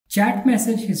Chat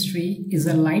message history is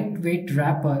a lightweight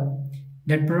wrapper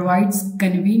that provides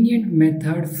convenient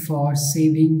method for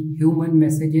saving human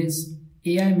messages,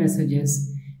 AI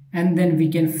messages, and then we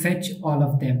can fetch all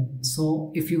of them.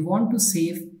 So if you want to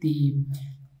save the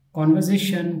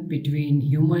conversation between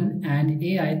human and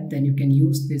AI, then you can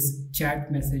use this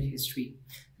chat message history.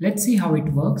 Let's see how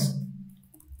it works.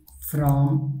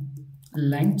 From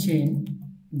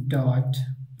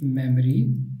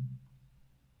LangChain.memory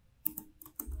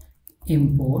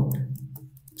import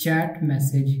chat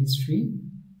message history.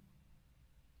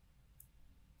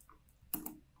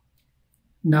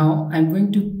 Now I'm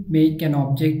going to make an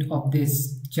object of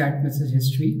this chat message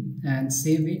history and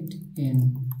save it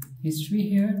in history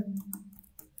here.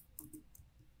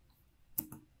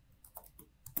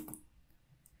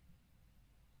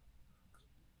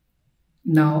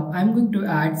 Now I'm going to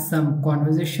add some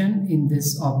conversation in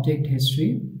this object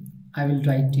history. I will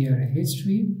write here a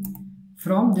history.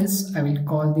 From this, I will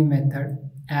call the method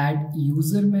add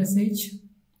user message.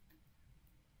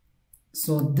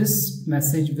 So this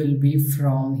message will be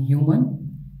from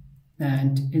human,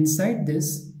 and inside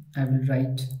this I will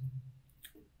write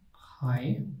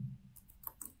hi,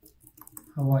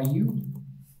 how are you?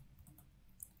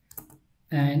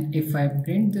 And if I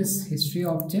print this history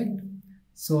object,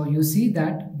 so you see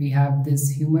that we have this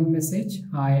human message,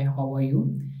 hi, how are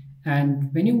you?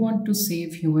 And when you want to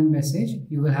save human message,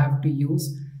 you will have to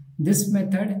use this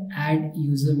method add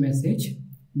user message.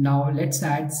 Now let's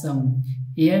add some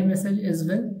AI message as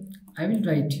well. I will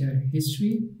write here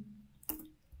history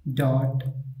dot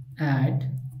add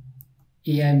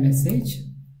AI message.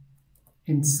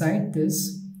 Inside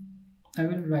this I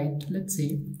will write, let's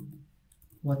say,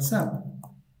 what's up?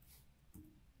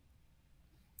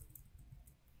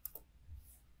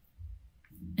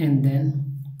 And then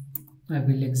I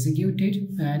will execute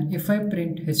it, and if I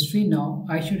print history now,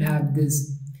 I should have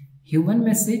this human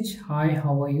message, hi,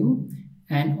 how are you?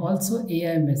 And also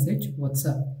AI message, what's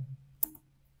up?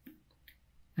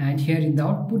 And here in the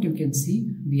output you can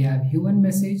see we have human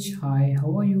message, hi,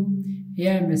 how are you?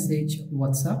 AI message,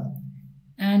 what's up?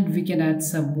 And we can add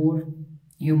some more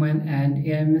human and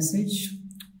AI message.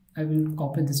 I will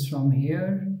copy this from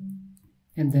here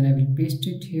and then I will paste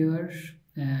it here,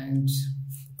 and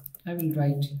I will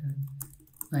write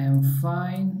I am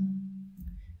fine.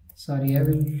 Sorry, I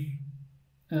will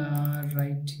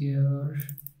write here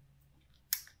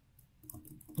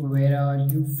where are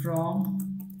you from,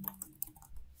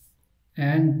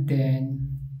 and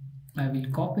then I will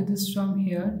copy this from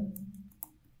here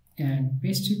and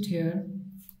paste it here,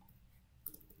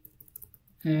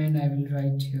 and I will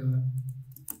write here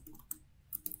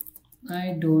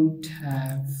I don't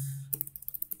have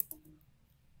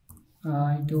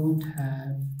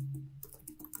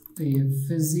a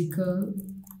physical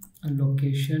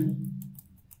location.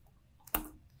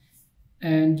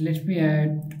 And let me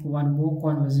add one more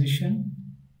conversation.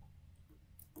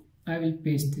 I will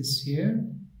paste this here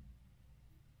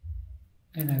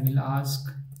and I will ask,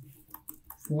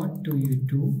 what do you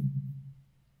do?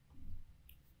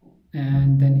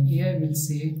 And then AI will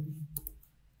say,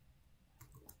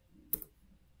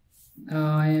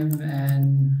 I am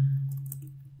an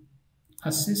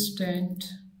assistant,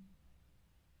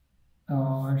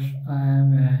 or I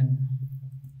am an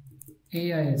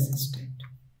AI assistant.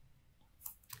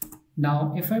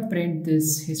 Now if I print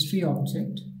this history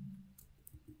object,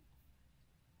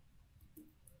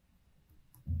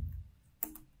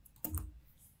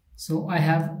 so I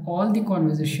have all the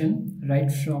conversation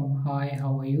right from hi,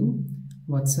 how are you,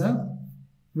 what's up,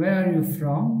 where are you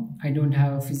from, I don't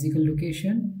have a physical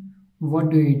location, what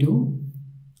do you do,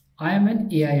 I am an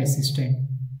AI assistant.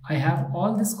 I have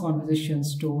all this conversation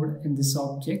stored in this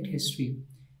object history,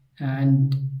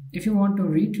 and if you want to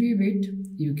retrieve it,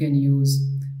 you can use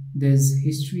this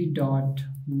history dot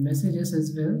messages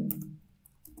as well.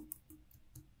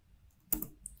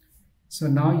 So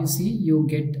now you see you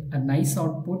get a nice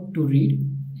output to read.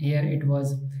 Here it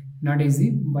was not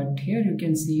easy, but here you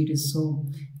can see it is so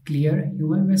clear.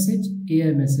 Human message,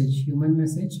 AI message, human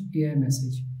message, AI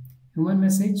message, human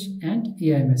message, and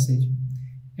AI message.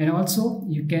 And also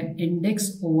you can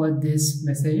index over these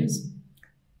messages.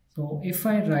 So if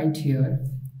I write here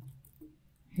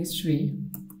history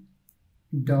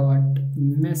dot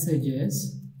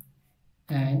messages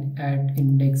and add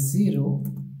index 0,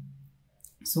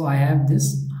 so I have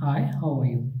this hi, how are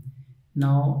you?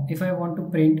 Now if I want to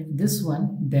print this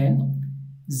one, then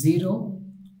 0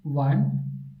 1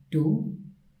 2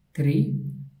 3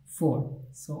 4,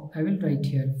 so I will write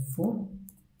here 4,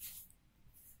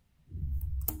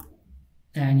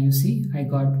 and you see I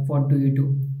got what do you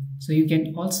do. So you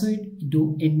can also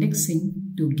do indexing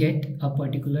to get a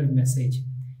particular message.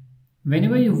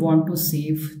 Whenever you want to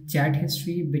save chat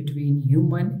history between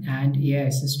human and AI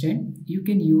assistant, you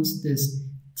can use this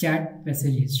chat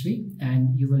message history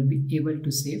and you will be able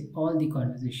to save all the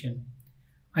conversation.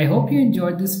 I hope you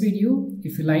enjoyed this video.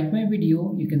 If you like my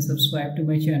video, you can subscribe to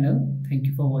my channel. Thank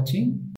you for watching.